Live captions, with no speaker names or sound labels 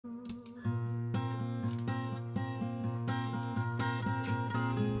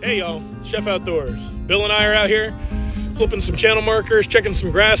Hey y'all, Chef Outdoors. Bill and I are out here flipping some channel markers, checking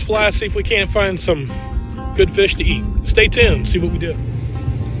some grass flats, see if we can't find some good fish to eat. Stay tuned, see what we do. I'm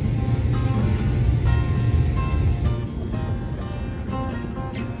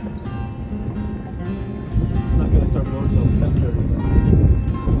not gonna start going till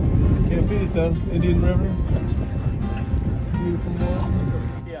 10:30. Can't beat it though. Indian River. Beautiful water.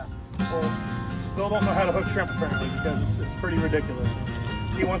 Yeah. Well, Bill don't know how to hook shrimp apparently because it's pretty ridiculous.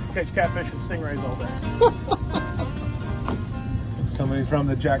 He wants to catch catfish and stingrays all day. Coming from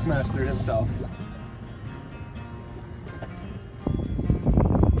the Jackmaster himself.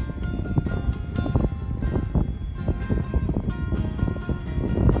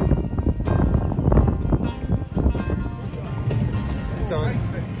 It's on.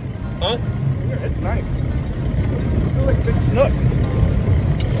 Huh? Yeah, it's nice. I feel like a big snook.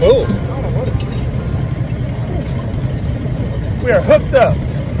 Cool. I don't know what it is. We are hooked up.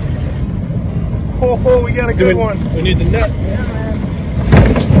 Oh, we got a good one. We need the net. Yeah, man.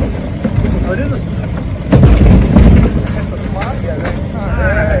 Oh, it is a snook. Hit the spot, yeah,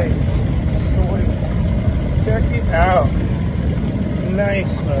 right? Nice. Check it out.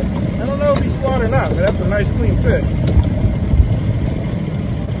 Nice snook. I don't know if he's slaughtered or not, but that's a nice clean fish.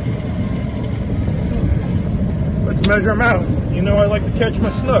 Let's measure him out. You know I like to catch my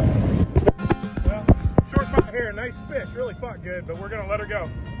snook. Well, short spot here, nice fish. Really fought good, but we're gonna let her go.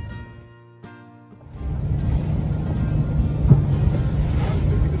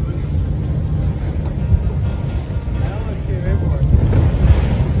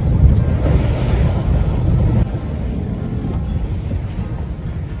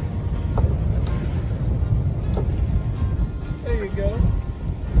 There you go.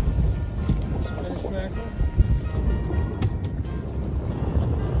 Spanish mackerel.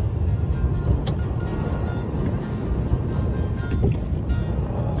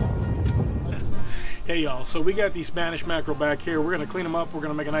 Hey y'all, so we got these Spanish mackerel back here. We're gonna clean them up. We're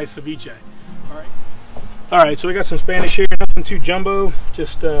gonna make a nice ceviche. All right, so we got some Spanish here. Nothing too jumbo,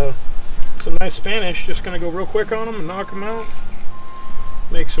 just some nice Spanish. Just gonna go real quick on them and knock them out.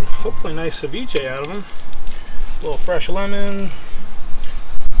 Make some hopefully nice ceviche out of them. A little fresh lemon,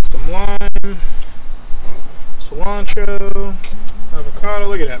 some lime, cilantro, avocado.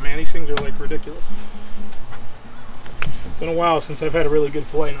 Look at that, man. These things are like ridiculous. Been a while since I've had a really good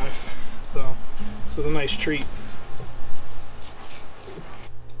fillet knife, so this is a nice treat.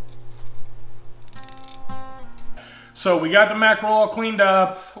 So we got the mackerel all cleaned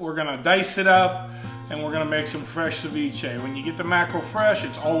up. We're gonna dice it up and we're gonna make some fresh ceviche. When you get the mackerel fresh,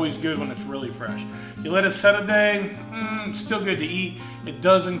 it's always good when it's really fresh. You let it set a day, it's still good to eat. It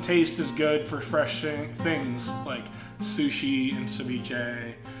doesn't taste as good for fresh things like sushi and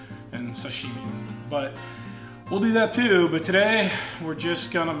ceviche and sashimi. But we'll do that too, but today we're just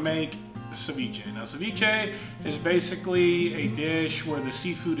gonna make ceviche. Now ceviche is basically a dish where the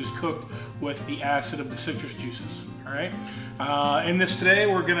seafood is cooked with the acid of the citrus juices. All right. In this today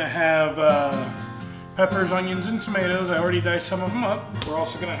we're gonna have peppers, onions, and tomatoes. I already diced some of them up. We're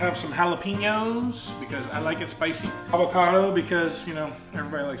also gonna have some jalapenos because I like it spicy. Avocado because, you know,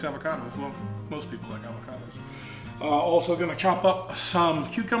 everybody likes avocados. Well, most people like avocados. Also gonna chop up some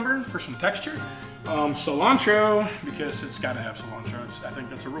cucumber for some texture. Cilantro because it's gotta have cilantro. I think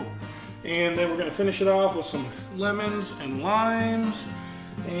that's a rule. And then we're gonna finish it off with some lemons and limes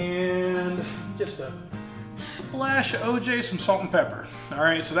and just a splash of OJ, some salt and pepper. All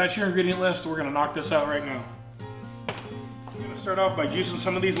right, so that's your ingredient list. We're gonna knock this out right now. I'm gonna start off by juicing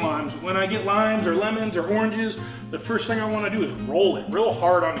some of these limes. When I get limes or lemons or oranges, the first thing I wanna do is roll it real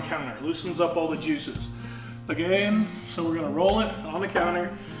hard on the counter. It loosens up all the juices. Again, so we're gonna roll it on the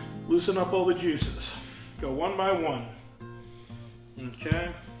counter, loosen up all the juices. Go one by one,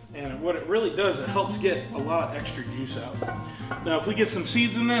 okay? And what it really does, it helps get a lot of extra juice out. Now, if we get some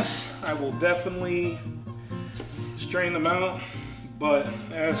seeds in this, I will definitely strain them out. But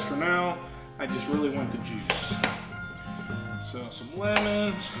as for now, I just really want the juice. So some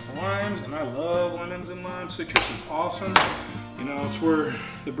lemons, limes, and I love lemons and limes. Citrus is awesome. You know, it's where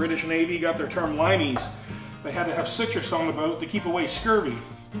the British Navy got their term limeys. They had to have citrus on the boat to keep away scurvy.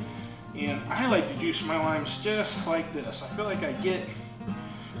 And I like to juice my limes just like this. I feel like I get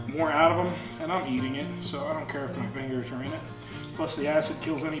more out of them, and I'm eating it, so I don't care if my fingers are in it. Plus the acid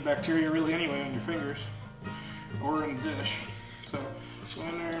kills any bacteria really anyway on your fingers or in the dish. So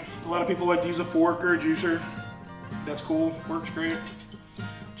in there, a lot of people like to use a fork or a juicer. That's cool, works great.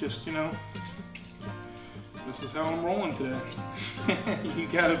 Just, you know, this is how I'm rolling today. You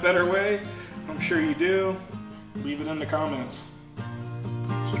got a better way? I'm sure you do. Leave it in the comments.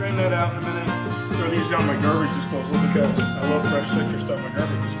 Strain that out in a minute. Throw these down my garbage disposal because I love fresh citrus stuff in my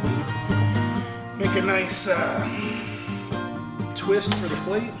garbage disposal. Make a nice twist for the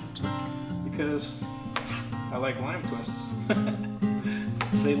plate because I like lime twists.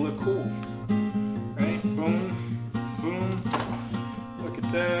 They look cool, right? Boom, boom. Look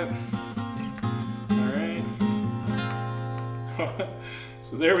at that. All right.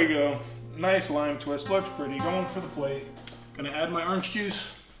 So there we go. Nice lime twist. Looks pretty. Going for the plate. Gonna add my orange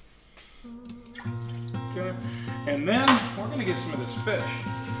juice. Okay. And then we're gonna get some of this fish.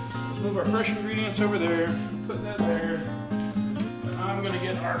 Let's move our fresh ingredients over there. Put that there. And I'm gonna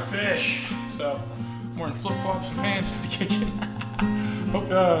get our fish. So I'm wearing flip-flops and pants in the kitchen.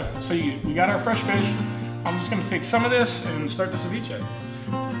 So we got our fresh fish. I'm just gonna take some of this and start the ceviche.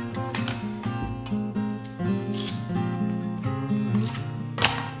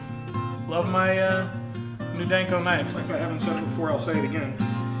 Love my new Danko knives. Like I haven't said it before, I'll say it again.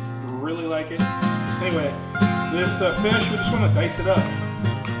 Really like it. Anyway, this fish, we just want to dice it up.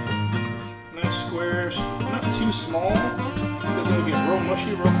 Nice squares, not too small, because it'll get real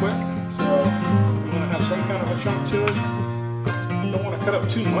mushy real quick. So we want to have some kind of a chunk to it. Don't want to cut up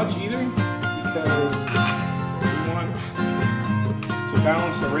too much either, because we want to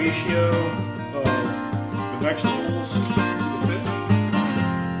balance the ratio of the vegetables to the fish.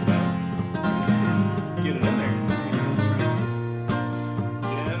 Get it in there.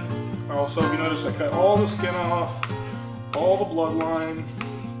 And also, if you notice, I cut all the skin off, all the bloodline.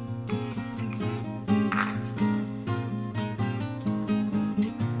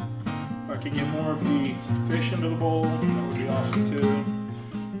 If I could get more of the fish into the bowl, that would be awesome too.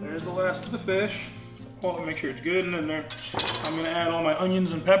 There's the last of the fish. So make sure it's good and in there. I'm going to add all my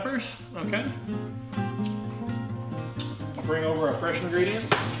onions and peppers. Okay. I'll bring over our fresh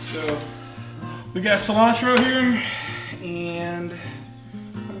ingredients. So we got cilantro here, and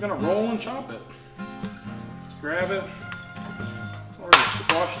I'm gonna roll and chop it. Grab it. Already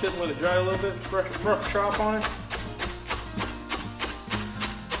squashed it and let it dry a little bit. Rough chop on it.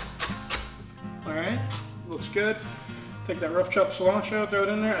 All right, looks good. Take that rough chopped cilantro, throw it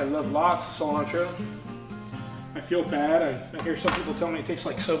in there. I love lots of cilantro. I feel bad. I hear some people tell me it tastes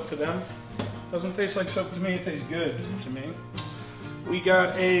like soap to them. Doesn't taste like soap to me. It tastes good to me. We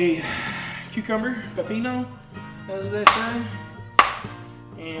got a cucumber, pepino, as they say.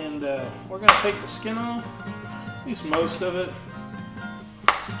 And we're gonna take the skin off, at least most of it.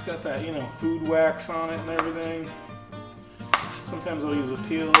 It's got that, you know, food wax on it and everything. Sometimes I'll use a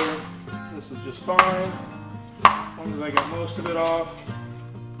peeler. This is just fine, as long as I got most of it off.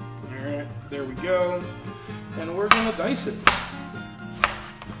 All right, there we go. And we're gonna dice it.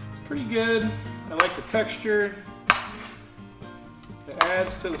 It's pretty good. I like the texture. It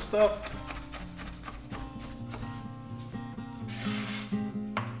adds to the stuff.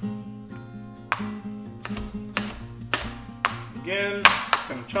 Again,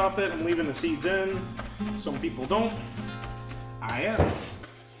 gonna chop it. I'm leaving the seeds in. Some people don't. I am.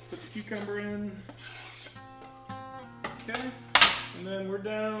 Put the cucumber in. Okay. And then we're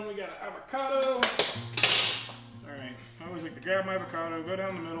down. We got avocado. Alright. I always like to grab my avocado, go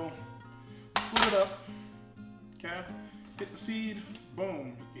down the middle, split it up. Okay. Hit the seed.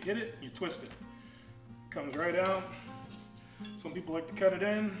 Boom. You hit it, you twist it. Comes right out. Some people like to cut it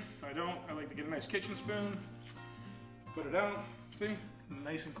in. I don't. I like to get a nice kitchen spoon. Put it out, see?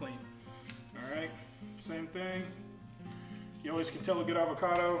 Nice and clean. All right, same thing. You always can tell a good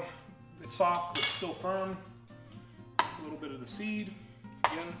avocado. It's soft, but still firm. A little bit of the seed.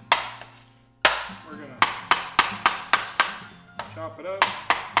 Again, we're gonna chop it up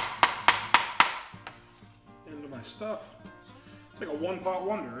into my stuff. It's like a one-pot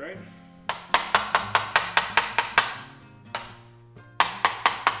wonder, right?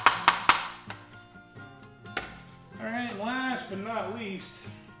 Alright, last but not least,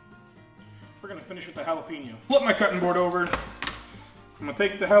 we're going to finish with the jalapeno. Flip my cutting board over. I'm going to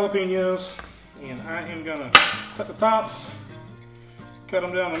take the jalapenos and I am going to cut the tops, cut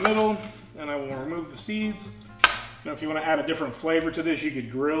them down the middle, and I will remove the seeds. Now, if you want to add a different flavor to this, you could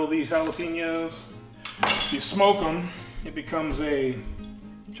grill these jalapenos. If you smoke them, it becomes a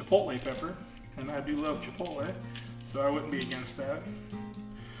chipotle pepper, and I do love chipotle, so I wouldn't be against that.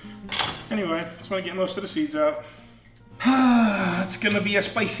 Anyway, just want to get most of the seeds out. It's gonna be a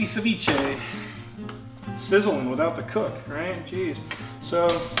spicy ceviche. Sizzling without the cook, right? Jeez. So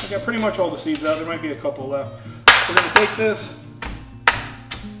I got pretty much all the seeds out. There might be a couple left. We're gonna take this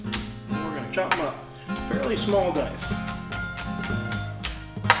and we're gonna chop them up. Fairly small dice.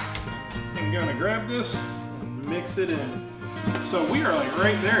 I'm gonna grab this and mix it in. So we are like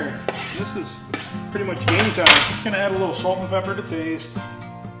right there. This is pretty much game time. Gonna add a little salt and pepper to taste.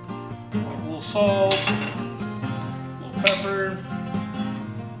 A little little salt, a little pepper,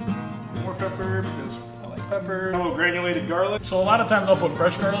 more pepper because I like pepper, a little granulated garlic. So a lot of times I'll put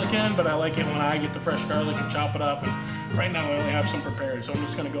fresh garlic in, but I like it when I get the fresh garlic and chop it up. And right now I only have some prepared, so I'm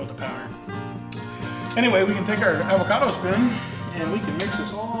just gonna go with the powder. Anyway, we can take our avocado spoon and we can mix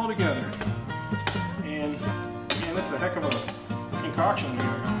this all together. And man, that's a heck of a concoction we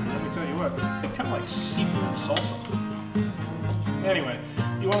got going. Let me tell you what, it's kind of like seafood salsa. Anyway,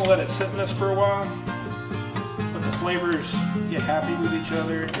 you want to let it sit in this for a while. Let the flavors get happy with each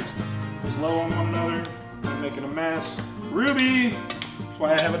other. It's low on one another. I'm making a mess. Ruby! That's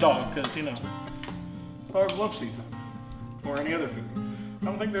why I have a dog, because, you know, dogs love seafood. Or any other food. I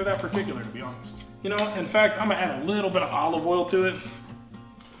don't think they're that particular, to be honest. You know, in fact, I'm going to add a little bit of olive oil to it.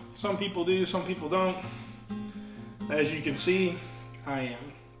 Some people do, some people don't. As you can see, I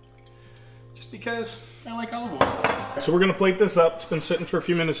am. Just because I like olive oil. So we're going to plate this up. It's been sitting for a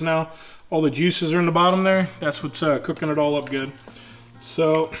few minutes now. All the juices are in the bottom there. That's what's cooking it all up good.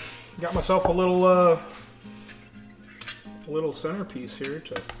 So, got myself a little centerpiece here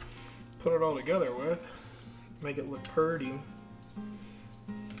to put it all together with. Make it look pretty.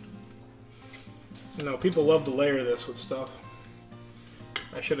 You know, people love to layer this with stuff.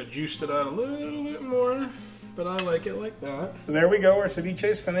 I should have juiced it out a little bit more, but I like it like that. So there we go, our ceviche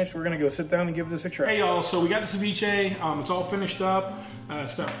is finished. We're gonna go sit down and give this a try. Hey y'all, so we got the ceviche. It's all finished up.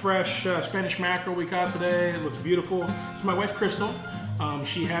 It's that fresh Spanish mackerel we got today. It looks beautiful. It's my wife, Crystal.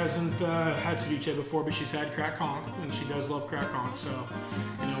 She hasn't had ceviche before, but she's had crack conch, and she does love crack conch, so,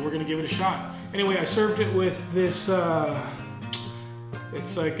 you know, we're gonna give it a shot. Anyway, I served it with this,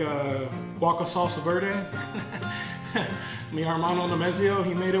 it's like guaca salsa verde. Mi hermano Nemezio,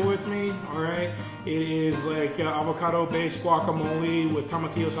 he made it with me, all right? It is like avocado-based guacamole with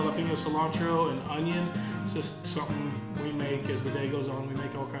tomatillos, jalapenos, cilantro, and onion. It's just something we make as the day goes on. We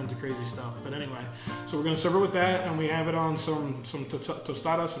make all kinds of crazy stuff. But anyway, so we're gonna serve it with that, and we have it on some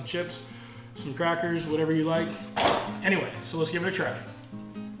tostadas, some chips, some crackers, whatever you like. Anyway, so let's give it a try.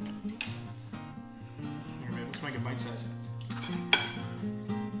 Here, babe, let's make it bite-sized.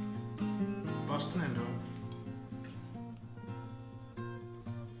 Busting into it.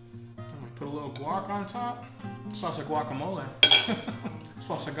 Put a little guac on top. Salsa guacamole.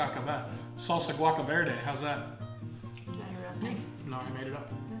 Salsa guaca verde. How's that? Is that a real thing? No, I made it up.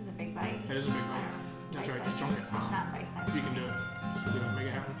 This is a big bite. It is a big bite. That's right, just chunk it. It's not bite size. You can do it. Just do it. Make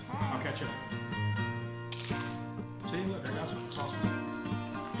it happen. I'll catch it. See, look, I got some salsa.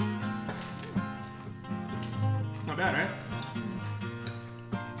 Not bad, right?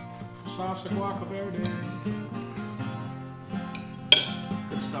 Salsa guaca verde.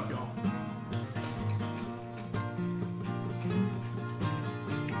 Good stuff, y'all.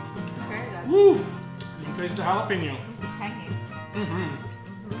 Woo! You can taste the jalapeno. This is tangy.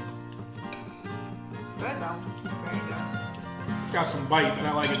 It's good though. It's very good. It's got some bite, but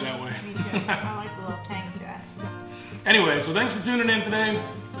I like it that way. Me too. I like the little tang to it. Anyway, so thanks for tuning in today.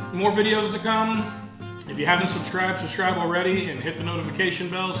 More videos to come. If you haven't subscribed, subscribe already and hit the notification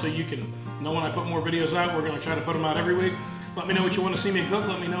bell so you can know when I put more videos out. We're going to try to put them out every week. Let me know what you want to see me cook.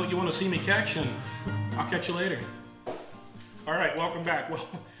 Let me know what you want to see me catch, and I'll catch you later. All right, welcome back. Well,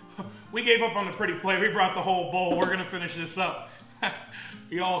 we gave up on the pretty plate. We brought the whole bowl. We're going to finish this up.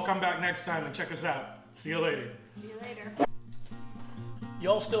 You all come back next time and check us out. See you later. See you later.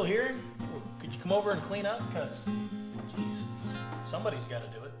 Y'all still here? Could you come over and clean up? Because, geez, somebody's got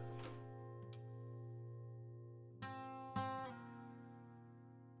to do it.